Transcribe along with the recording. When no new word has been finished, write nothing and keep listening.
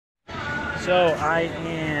So I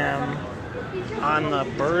am on the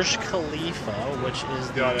Burj Khalifa, which is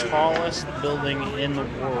the tallest building in the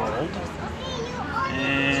world.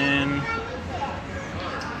 And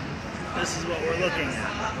this is what we're looking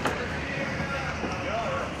at.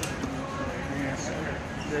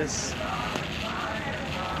 This,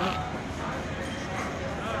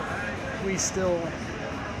 we still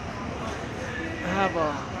have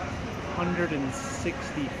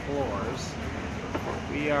 160 floors.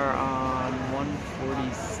 We are on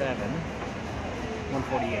 147,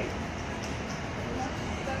 148.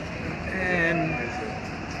 And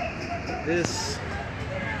this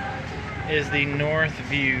is the north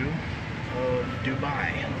view of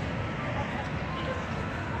Dubai.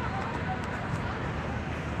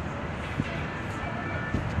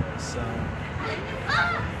 So,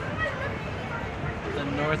 the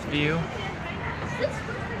north view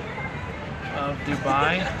of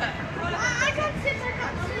Dubai.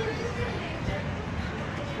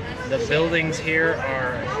 The buildings here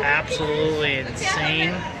are absolutely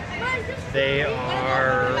insane. They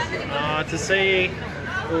are, to say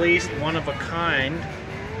the least, one of a kind.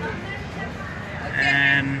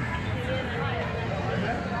 And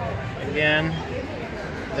again,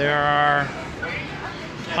 there are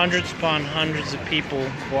hundreds upon hundreds of people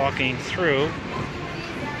walking through.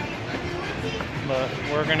 But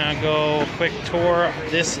we're gonna go a quick tour.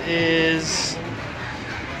 This is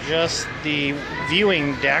just the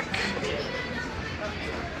viewing deck.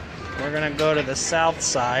 We're gonna go to the south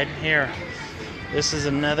side here. This is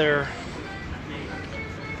another.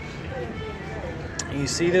 You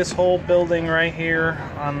see this whole building right here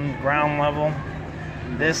on ground level?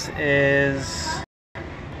 This is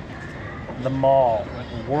the mall,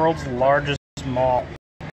 the world's largest mall.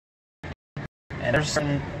 And there's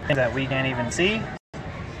certain things that we can't even see,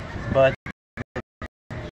 but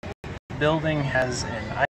the building has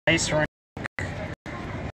an ice rink,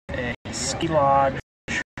 a ski lodge,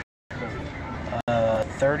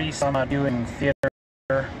 30 some odd viewing theater.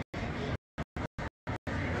 We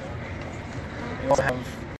also have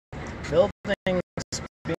buildings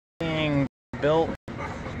being built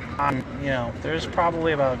on, there's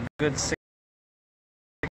probably about a good 60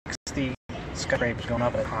 skyscrapers going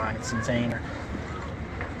up at a time. It's insane.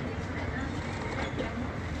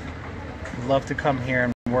 I'd love to come here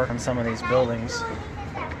and work on some of these buildings.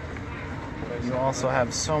 You also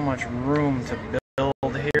have so much room to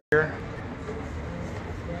build here.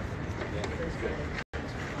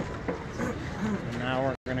 And now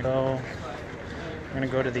we're gonna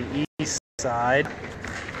go to the east side.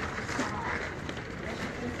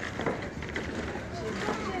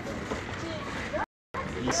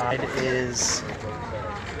 The east side is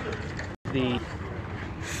the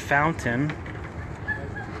fountain,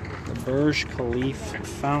 the Burj Khalifa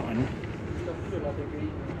fountain.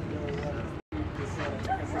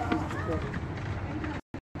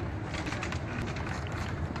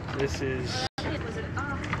 This is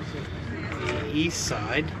the east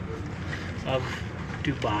side of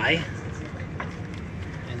Dubai,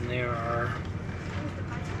 and there are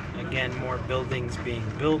again more buildings being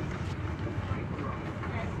built.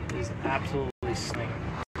 It is absolutely stunning.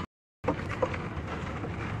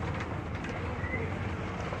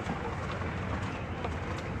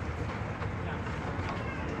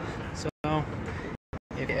 So,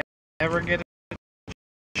 if you ever get a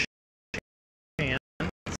chance,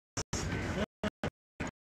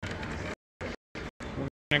 we're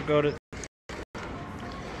gonna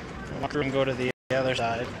go to the other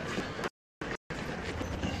side.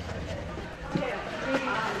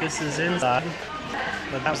 This is inside,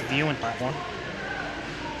 but that was the viewing platform.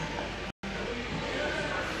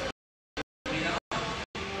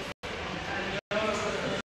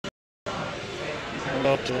 We'll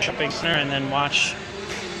go to the shopping center and then watch.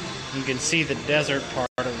 You can see the desert part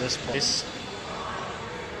of this place.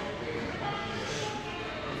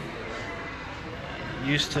 It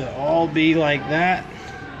used to all be like that,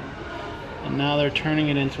 and now they're turning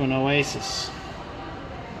it into an oasis.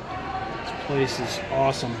 This place is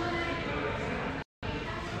awesome.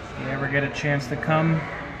 If you ever get a chance to come,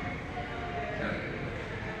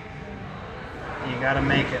 you gotta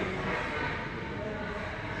make it.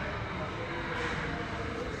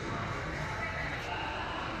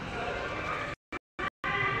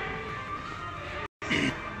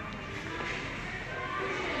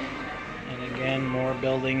 And again, more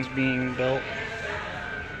buildings being built.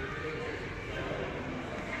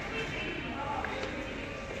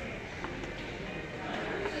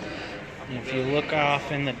 If you look off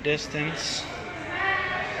in the distance,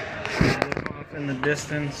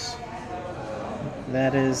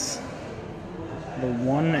 that is the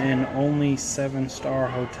one and only 7-star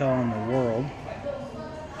hotel in the world.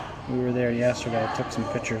 We were there yesterday. I took some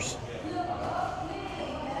pictures.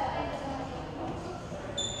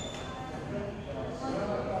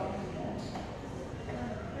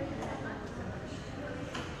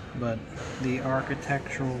 But the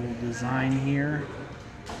architectural design here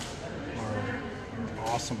are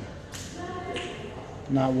awesome.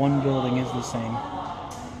 Not one building is the same.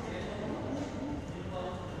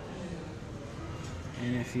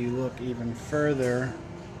 And if you look even further,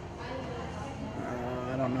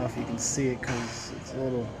 I don't know if you can see it because it's a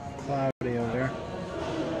little cloudy over there.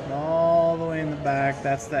 But all the way in the back,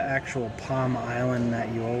 that's the actual Palm Island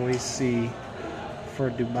that you always see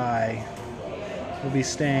for Dubai. We'll be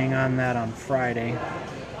staying on that on Friday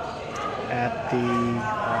at the,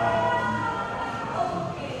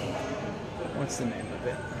 what's the name of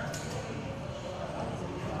it?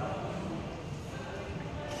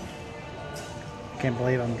 I can't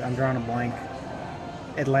believe I'm drawing a blank.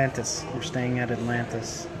 Atlantis. We're staying at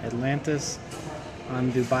Atlantis. Atlantis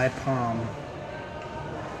on Dubai Palm.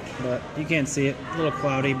 But you can't see it. A little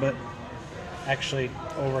cloudy, but actually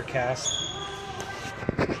overcast.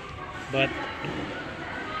 But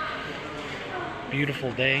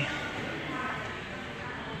beautiful day.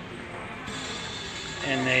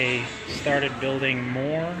 And they started building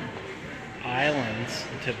more islands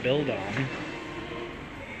to build on.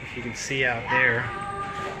 If you can see out there,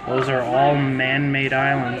 those are all man-made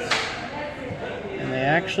islands. And they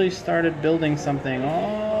actually started building something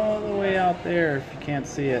all the way out there, if you can't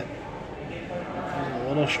see it. There's a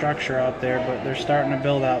little structure out there, but they're starting to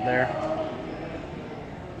build out there.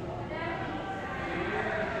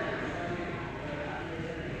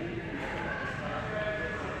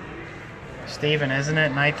 Steven, isn't it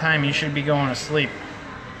nighttime? You should be going to sleep.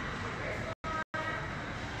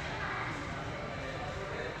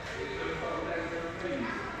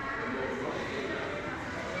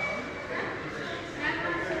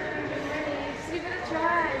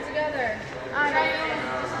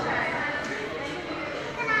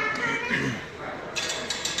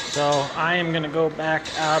 So I am going to go back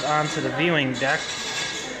out onto the viewing deck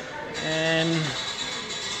and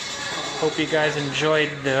hope you guys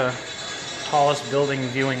enjoyed the tallest building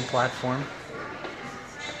viewing platform,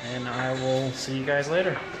 and I will see you guys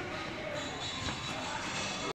later.